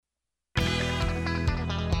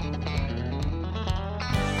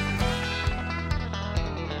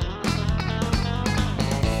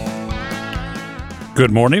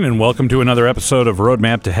Good morning and welcome to another episode of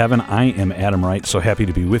Roadmap to Heaven. I am Adam Wright, so happy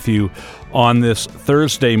to be with you on this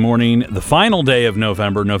Thursday morning, the final day of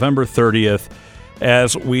November, November 30th,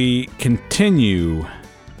 as we continue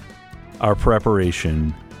our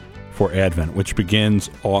preparation for Advent, which begins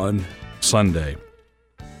on Sunday.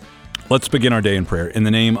 Let's begin our day in prayer. In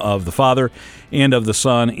the name of the Father, and of the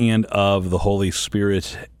Son, and of the Holy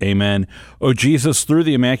Spirit. Amen. O Jesus, through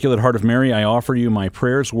the Immaculate Heart of Mary, I offer you my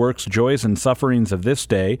prayers, works, joys, and sufferings of this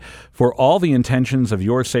day for all the intentions of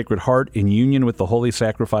your Sacred Heart in union with the holy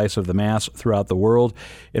sacrifice of the Mass throughout the world,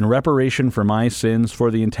 in reparation for my sins,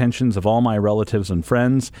 for the intentions of all my relatives and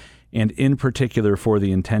friends, and in particular for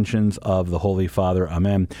the intentions of the Holy Father.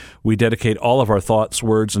 Amen. We dedicate all of our thoughts,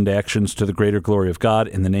 words, and actions to the greater glory of God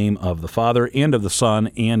in the name of the Father, and of the Son,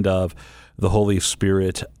 and of the Holy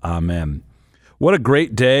Spirit. Amen. What a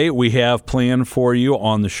great day we have planned for you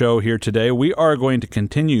on the show here today. We are going to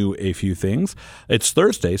continue a few things. It's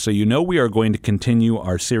Thursday, so you know we are going to continue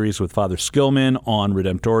our series with Father Skillman on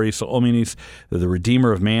Redemptor, Hominis, the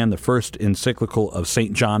Redeemer of Man, the first encyclical of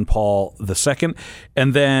St. John Paul II.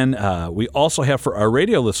 And then we also have for our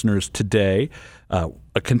radio listeners today a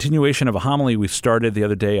continuation of a homily we started the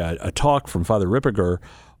other day, a talk from Father Ripperger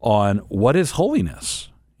on what is holiness.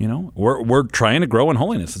 You know, we're trying to grow in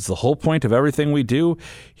holiness. It's the whole point of everything we do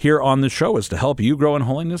here on the show is to help you grow in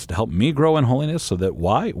holiness, to help me grow in holiness, so that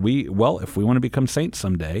if we want to become saints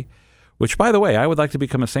someday, which, by the way, I would like to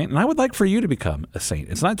become a saint, and I would like for you to become a saint.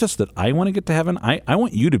 It's not just that I want to get to heaven. I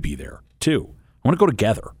want you to be there, too. I want to go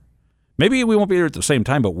together. Maybe we won't be there at the same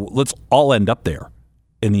time, but let's all end up there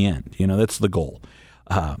in the end. You know, that's the goal.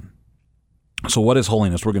 So what is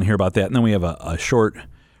holiness? We're going to hear about that. And then we have a short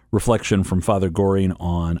reflection from Father Goring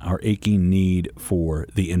on our aching need for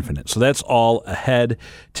the infinite. So that's all ahead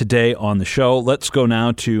today on the show. Let's go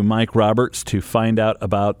now to Mike Roberts to find out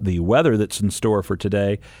about the weather that's in store for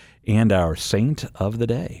today and our saint of the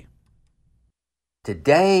day.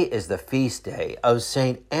 Today is the feast day of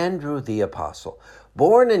St. Andrew the Apostle.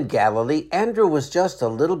 Born in Galilee, Andrew was just a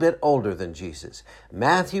little bit older than Jesus.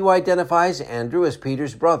 Matthew identifies Andrew as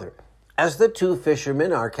Peter's brother. As the two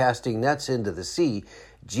fishermen are casting nets into the sea,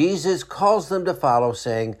 Jesus calls them to follow,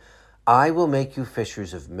 saying, "I will make you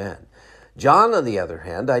fishers of men." John, on the other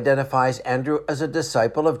hand, identifies Andrew as a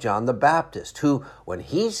disciple of John the Baptist, who, when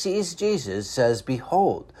he sees Jesus, says,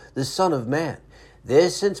 "Behold, the Son of Man."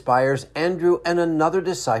 This inspires Andrew and another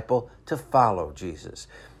disciple to follow Jesus.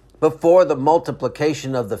 Before the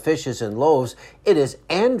multiplication of the fishes and loaves, it is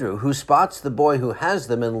Andrew who spots the boy who has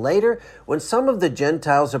them, and later, when some of the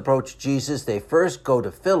Gentiles approach Jesus, they first go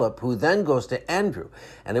to Philip, who then goes to Andrew.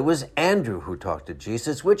 And it was Andrew who talked to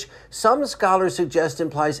Jesus, which some scholars suggest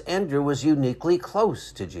implies Andrew was uniquely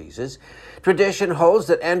close to Jesus. Tradition holds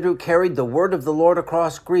that Andrew carried the word of the Lord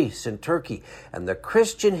across Greece and Turkey, and the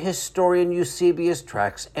Christian historian Eusebius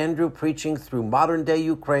tracks Andrew preaching through modern-day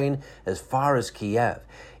Ukraine as far as Kiev.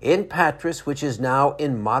 In Patras, which is now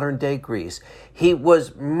in modern-day Greece, he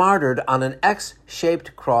was martyred on an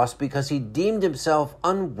X-shaped cross because he deemed himself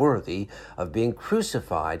unworthy of being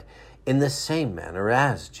crucified in the same manner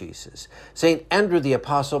as Jesus. St. Andrew the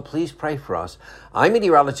Apostle, please pray for us. I'm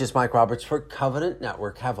meteorologist Mike Roberts for Covenant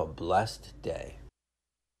Network. Have a blessed day.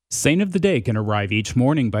 Saint of the Day can arrive each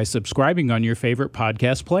morning by subscribing on your favorite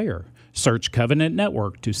podcast player. Search Covenant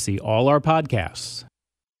Network to see all our podcasts.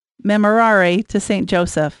 Memorare to St.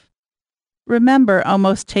 Joseph. Remember, O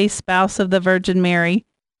most chaste spouse of the Virgin Mary,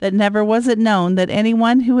 that never was it known that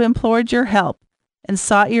anyone who implored your help and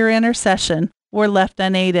sought your intercession were left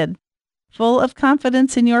unaided. Full of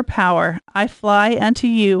confidence in your power, I fly unto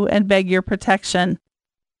you and beg your protection.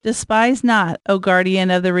 Despise not, O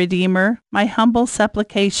guardian of the Redeemer, my humble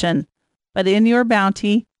supplication, but in your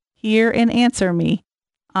bounty hear and answer me.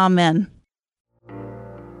 Amen.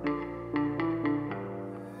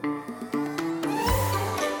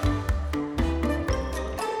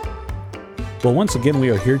 Well, once again,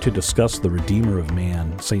 we are here to discuss the Redeemer of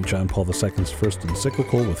Man, St. John Paul II's first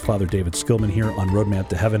encyclical with Father David Skillman here on Roadmap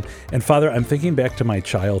to Heaven. And Father, I'm thinking back to my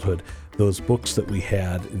childhood, those books that we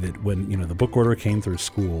had that when, the book order came through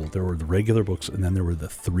school, there were the regular books and then there were the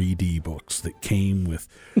 3D books that came with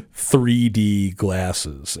 3D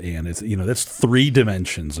glasses. And it's, that's 3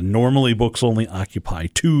 dimensions. And normally books only occupy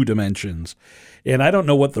 2 dimensions. And I don't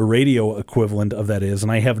know what the radio equivalent of that is,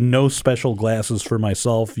 and I have no special glasses for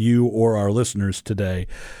myself, you, or our listeners today.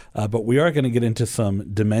 But we are going to get into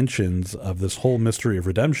some dimensions of this whole mystery of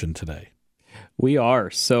redemption today. We are.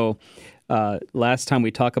 So last time we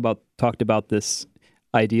talked about this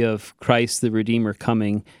idea of Christ, the Redeemer,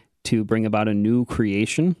 coming to bring about a new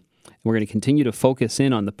creation. We're going to continue to focus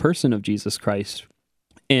in on the person of Jesus Christ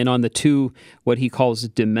And on the two, what he calls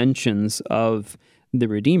dimensions of the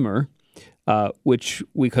Redeemer, which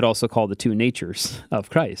we could also call the two natures of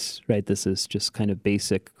Christ, right? This is just kind of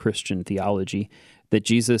basic Christian theology, that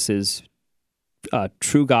Jesus is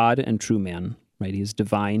true God and true man, right? He's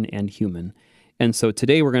divine and human. And so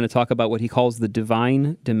today we're going to talk about what he calls the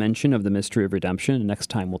divine dimension of the mystery of redemption. And next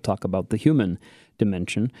time we'll talk about the human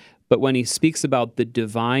dimension. But when he speaks about the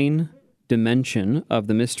divine dimension of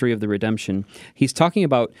the mystery of the redemption, he's talking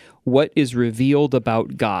about what is revealed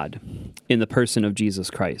about God in the person of Jesus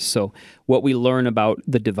Christ. So what we learn about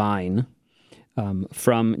the divine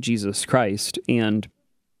from Jesus Christ, and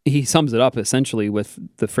he sums it up essentially with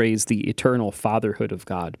the phrase, the eternal fatherhood of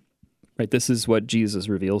God. Right? This is what Jesus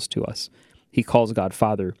reveals to us. He calls God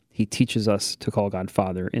Father. He teaches us to call God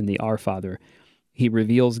Father in the Our Father. He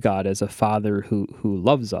reveals God as a Father who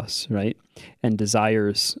loves us, right, and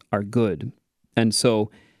desires our good. And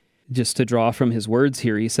so, just to draw from his words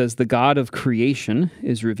here, he says, the God of creation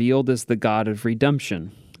is revealed as the God of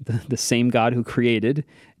redemption. The same God who created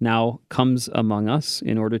now comes among us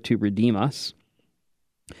in order to redeem us,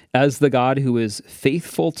 as the God who is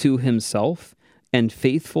faithful to himself and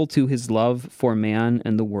faithful to his love for man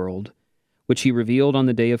and the world, which he revealed on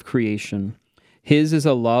the day of creation. His is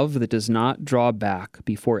a love that does not draw back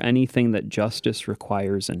before anything that justice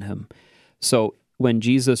requires in him. So when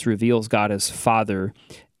Jesus reveals God as Father,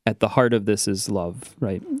 at the heart of this is love,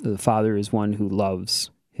 right? The Father is one who loves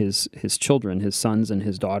his children, his sons and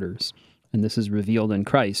his daughters. And this is revealed in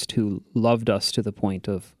Christ, who loved us to the point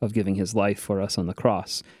of giving his life for us on the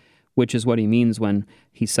cross, which is what he means when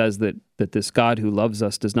he says that this God who loves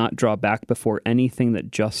us does not draw back before anything that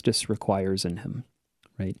justice requires in him,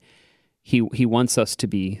 right? He wants us to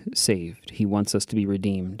be saved. He wants us to be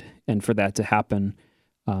redeemed. And for that to happen,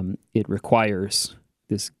 it requires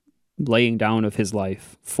this laying down of his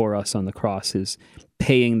life for us on the cross, his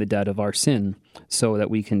paying the debt of our sin so that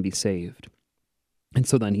we can be saved. And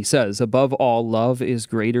so then he says, above all, love is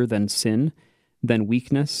greater than sin, than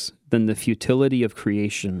weakness, than the futility of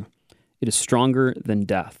creation. It is stronger than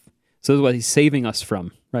death. So this is what he's saving us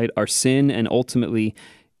from, right? Our sin and ultimately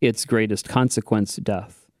its greatest consequence,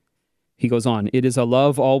 death. He goes on, it is a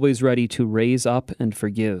love always ready to raise up and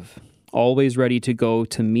forgive, always ready to go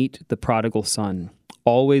to meet the prodigal son,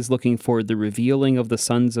 always looking for the revealing of the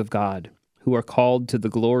sons of God, who are called to the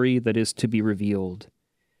glory that is to be revealed.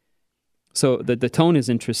 So the tone is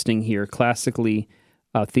interesting here. Classically,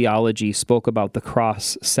 theology spoke about the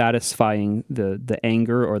cross satisfying the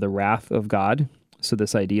anger or the wrath of God. So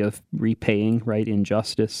this idea of repaying, right,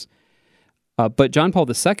 injustice. But John Paul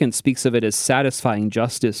II speaks of it as satisfying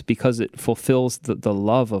justice because it fulfills the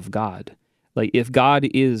love of God. Like, if God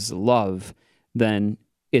is love, then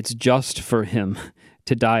it's just for him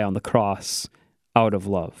to die on the cross out of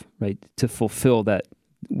love, right? To fulfill that,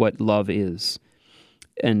 what love is.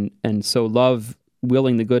 And so love,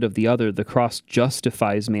 willing the good of the other, the cross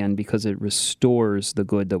justifies man because it restores the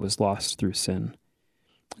good that was lost through sin.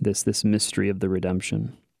 This mystery of the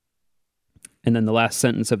redemption. And then the last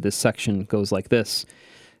sentence of this section goes like this.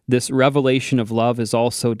 This revelation of love is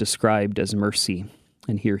also described as mercy.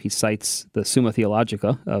 And here he cites the Summa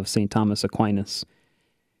Theologica of St. Thomas Aquinas.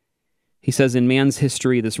 He says, in man's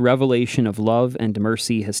history, this revelation of love and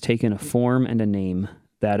mercy has taken a form and a name,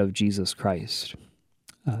 that of Jesus Christ.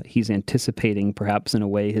 He's anticipating, perhaps in a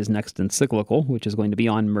way, his next encyclical, which is going to be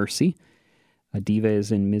on mercy,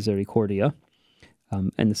 Dives in Misericordia.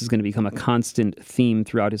 And this is going to become a constant theme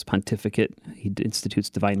throughout his pontificate. He institutes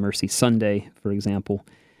Divine Mercy Sunday, for example.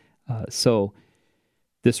 So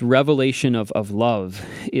this revelation of love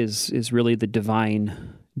is really the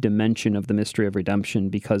divine dimension of the mystery of redemption,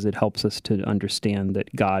 because it helps us to understand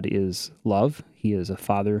that God is love. He is a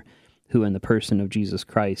Father who, in the person of Jesus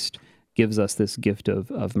Christ, gives us this gift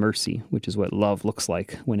of mercy, which is what love looks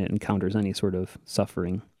like when it encounters any sort of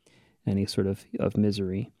suffering, any sort of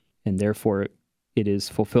misery. And therefore, it is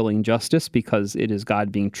fulfilling justice because it is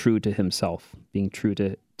God being true to himself, being true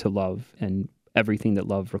to love and everything that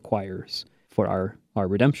love requires for our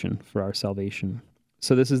redemption, for our salvation.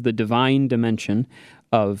 So this is the divine dimension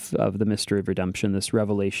of the mystery of redemption, this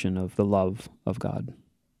revelation of the love of God.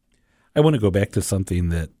 I want to go back to something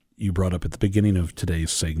that you brought up at the beginning of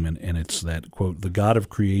today's segment, and it's that, quote, the God of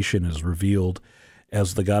creation is revealed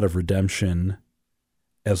as the God of redemption,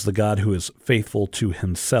 as the God who is faithful to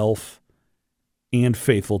himself and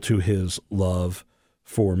faithful to his love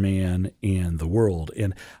for man and the world.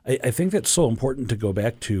 And I think that's so important to go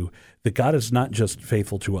back to, that God is not just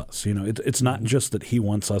faithful to us. It's not just that he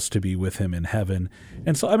wants us to be with him in heaven.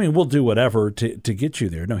 And so, we'll do whatever to get you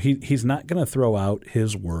there. No, he's not going to throw out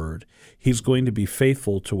his word. He's going to be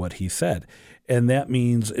faithful to what he said. And that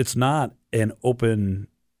means it's not an open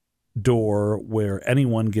door where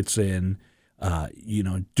anyone gets in.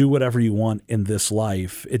 Do whatever you want in this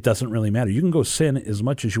life. It doesn't really matter. You can go sin as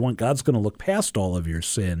much as you want. God's going to look past all of your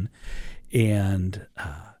sin and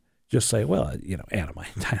just say, well, Adam, I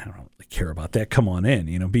don't really care about that. Come on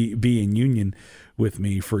in, be in union with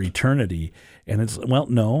me for eternity. And it's, well,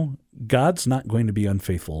 no, God's not going to be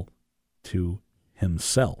unfaithful to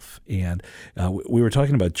himself. And we were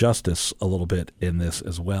talking about justice a little bit in this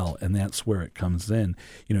as well, and that's where it comes in.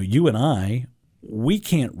 You and I, we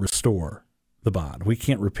can't restore the bond. We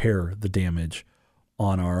can't repair the damage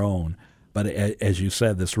on our own. But as you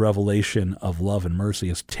said, this revelation of love and mercy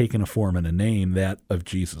has taken a form and a name, that of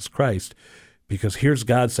Jesus Christ, because here's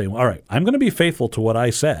God saying, all right, I'm going to be faithful to what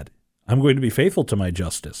I said. I'm going to be faithful to my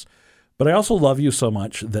justice. But I also love you so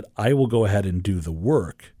much that I will go ahead and do the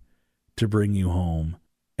work to bring you home.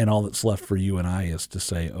 And all that's left for you and I is to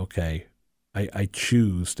say, okay, I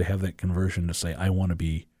choose to have that conversion to say, I want to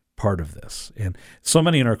be part of this. And so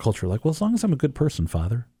many in our culture are like, well, as long as I'm a good person,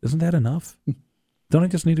 Father, isn't that enough? Don't I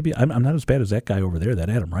just need to be, I'm not as bad as that guy over there, that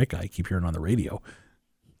Adam Wright guy I keep hearing on the radio.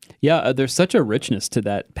 Yeah, there's such a richness to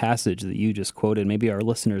that passage that you just quoted. Maybe our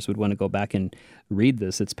listeners would want to go back and read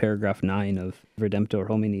this. It's paragraph 9 of Redemptor,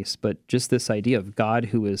 Hominis. But just this idea of God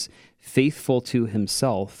who is faithful to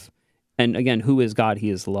himself. And again, who is God?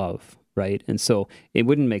 He is love, right? And so it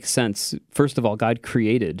wouldn't make sense. First of all, God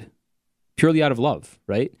created purely out of love,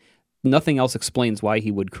 right? Nothing else explains why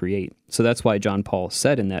he would create. So that's why John Paul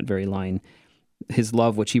said in that very line, his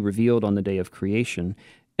love, which he revealed on the day of creation.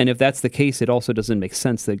 And if that's the case, it also doesn't make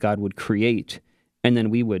sense that God would create and then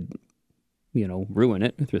we would, ruin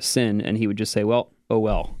it through sin. And he would just say, well,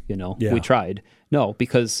 we tried. No,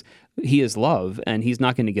 because he is love and he's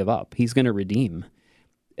not going to give up. He's going to redeem.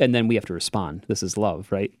 And then we have to respond. This is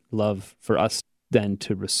love, right? Love for us then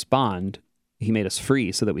to respond. He made us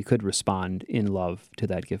free so that we could respond in love to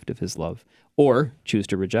that gift of his love, or choose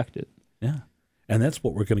to reject it. Yeah, and that's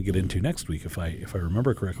what we're going to get into next week, if I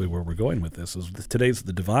remember correctly. Where we're going with this is today's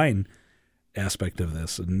the divine aspect of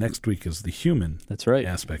this, and next week is the human. That's right.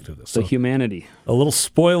 Aspect of this. The humanity. A little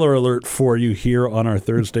spoiler alert for you here on our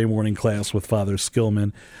Thursday morning class with Father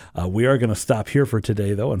Skillman. We are going to stop here for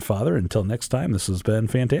today, though, and Father, until next time, this has been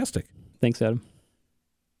fantastic. Thanks, Adam.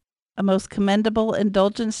 A most commendable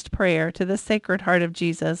indulgenced prayer to the Sacred Heart of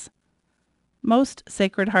Jesus. Most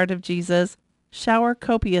Sacred Heart of Jesus, shower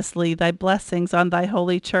copiously thy blessings on thy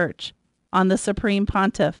holy church, on the Supreme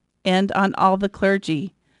Pontiff, and on all the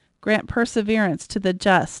clergy. Grant perseverance to the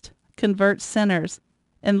just, convert sinners,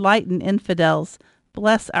 enlighten infidels,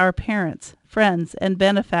 bless our parents, friends, and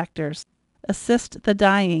benefactors, assist the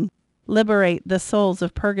dying, liberate the souls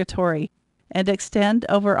of purgatory, and extend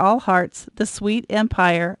over all hearts the sweet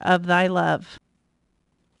empire of thy love.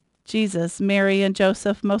 Jesus, Mary, and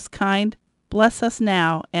Joseph, most kind, bless us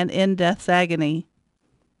now and in death's agony.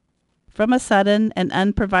 From a sudden and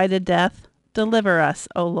unprovided death, deliver us,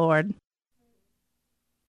 O Lord.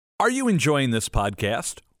 Are you enjoying this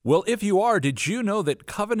podcast? Well, if you are, did you know that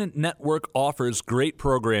Covenant Network offers great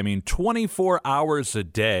programming 24 hours a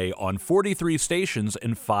day on 43 stations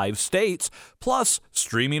in 5 states, plus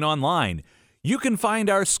streaming online? You can find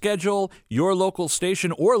our schedule, your local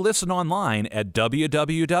station, or listen online at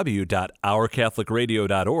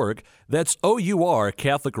www.ourcatholicradio.org. That's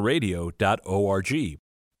OURCatholicradio.org.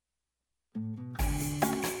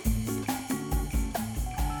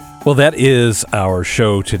 Well, that is our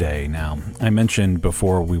show today. Now, I mentioned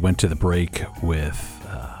before we went to the break with,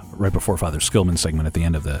 right before Father Skillman's segment at the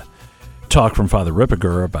end of the talk from Father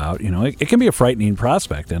Rippiger about, it can be a frightening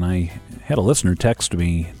prospect. And I had a listener text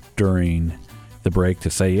me during the break to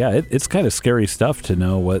say, it's kind of scary stuff to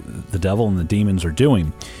know what the devil and the demons are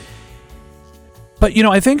doing. But,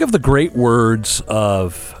 I think of the great words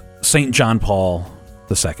of St. John Paul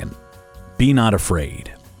II, be not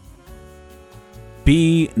afraid.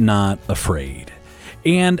 Be not afraid.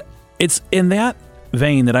 And it's in that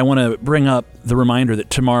vein that I want to bring up the reminder that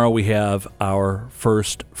tomorrow we have our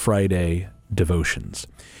First Friday devotions.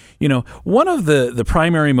 One of the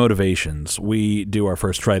primary motivations we do our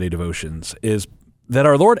First Friday devotions is that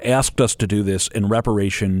our Lord asked us to do this in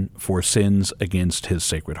reparation for sins against his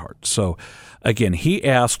Sacred Heart. So, again, he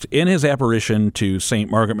asked in his apparition to St.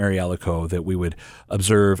 Margaret Mary Alacoque that we would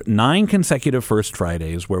observe 9 consecutive First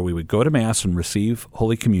Fridays where we would go to Mass and receive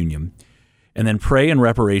Holy Communion. and then pray in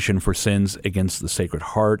reparation for sins against the Sacred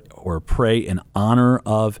Heart, or pray in honor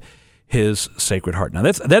of his Sacred Heart. Now,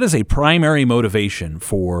 that is a primary motivation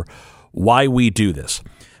for why we do this.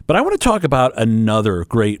 But I want to talk about another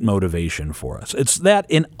great motivation for us. It's that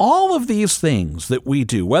in all of these things that we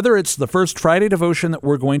do, whether it's the first Friday devotion that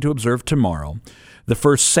we're going to observe tomorrow, the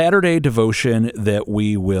first Saturday devotion that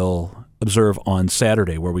we will observe on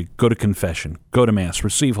Saturday, where we go to confession, go to Mass,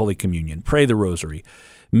 receive Holy Communion, pray the Rosary,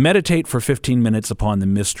 meditate for 15 minutes upon the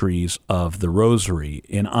mysteries of the Rosary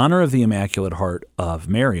in honor of the Immaculate Heart of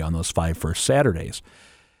Mary on those 5 first Saturdays.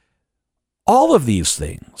 All of these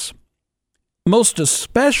things, most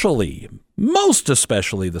especially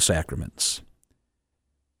the sacraments,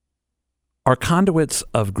 are conduits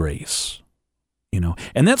of grace.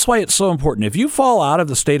 And that's why it's so important. If you fall out of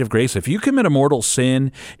the state of grace, if you commit a mortal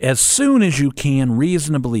sin, as soon as you can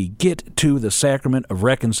reasonably get to the sacrament of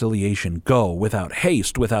reconciliation, go without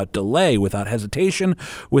haste, without delay, without hesitation,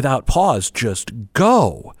 without pause. Just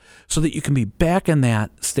go so that you can be back in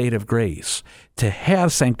that state of grace, to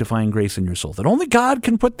have sanctifying grace in your soul that only God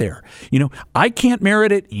can put there. I can't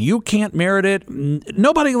merit it. You can't merit it.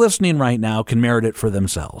 Nobody listening right now can merit it for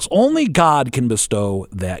themselves. Only God can bestow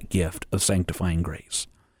that gift of sanctifying grace.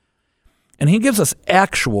 And he gives us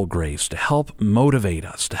actual grace to help motivate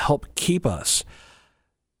us, to help keep us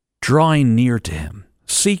drawing near to him,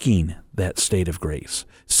 seeking that state of grace,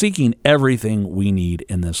 seeking everything we need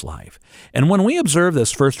in this life. And when we observe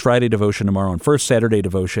this first Friday devotion tomorrow and first Saturday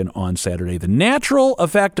devotion on Saturday, the natural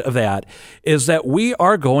effect of that is that we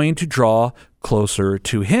are going to draw closer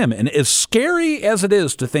to him. And as scary as it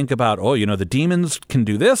is to think about, the demons can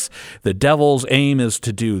do this, the devil's aim is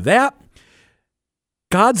to do that,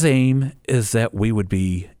 God's aim is that we would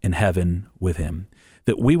be in heaven with him,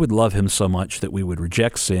 that we would love him so much that we would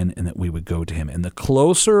reject sin and that we would go to him. And the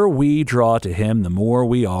closer we draw to him, the more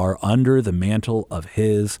we are under the mantle of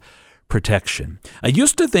his protection. I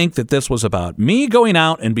used to think that this was about me going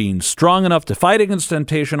out and being strong enough to fight against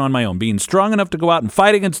temptation on my own, being strong enough to go out and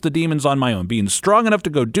fight against the demons on my own, being strong enough to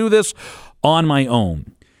go do this on my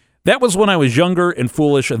own. That was when I was younger and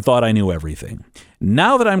foolish and thought I knew everything.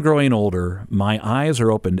 Now that I'm growing older, my eyes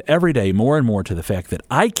are opened every day more and more to the fact that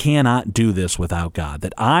I cannot do this without God,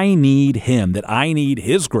 that I need him, that I need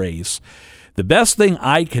his grace. The best thing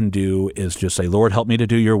I can do is just say, Lord, help me to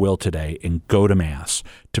do your will today, and go to Mass,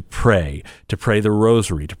 to pray the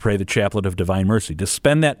Rosary, to pray the Chaplet of Divine Mercy, to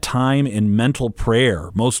spend that time in mental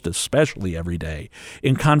prayer, most especially every day,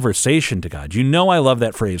 in conversation to God. I love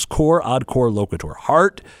that phrase, cor ad cor loquitur.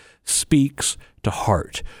 Heart speaks to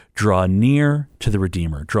heart. Draw near to the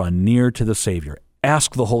Redeemer. Draw near to the Savior.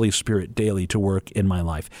 Ask the Holy Spirit daily to work in my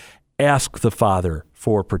life. Ask the Father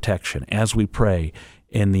for protection as we pray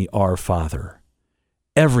in the Our Father.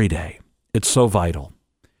 Every day. It's so vital.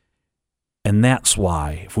 And that's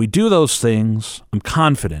why, if we do those things, I'm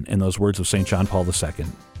confident in those words of St. John Paul II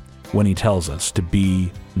when he tells us to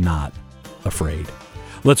be not afraid.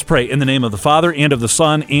 Let's pray in the name of the Father, and of the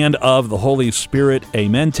Son, and of the Holy Spirit.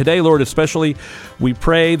 Amen. Today, Lord, especially, we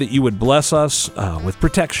pray that you would bless us with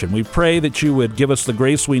protection. We pray that you would give us the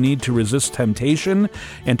grace we need to resist temptation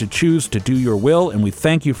and to choose to do your will. And we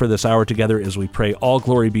thank you for this hour together as we pray. All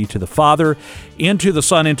glory be to the Father, and to the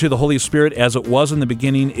Son, and to the Holy Spirit, as it was in the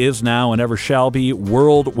beginning, is now, and ever shall be,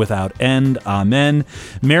 world without end. Amen.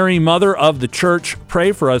 Mary, Mother of the Church,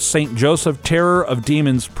 pray for us. Saint Joseph, terror of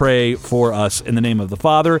demons, pray for us. In the name of the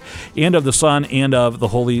Father, and of the Son, and of the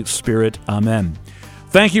Holy Spirit. Amen.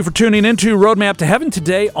 Thank you for tuning into Roadmap to Heaven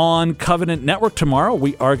today on Covenant Network. Tomorrow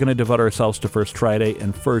we are going to devote ourselves to First Friday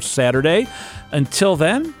and First Saturday. Until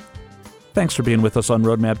then, thanks for being with us on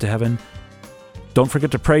Roadmap to Heaven. Don't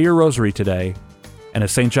forget to pray your rosary today. And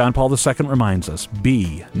as St. John Paul II reminds us,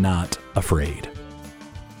 be not afraid.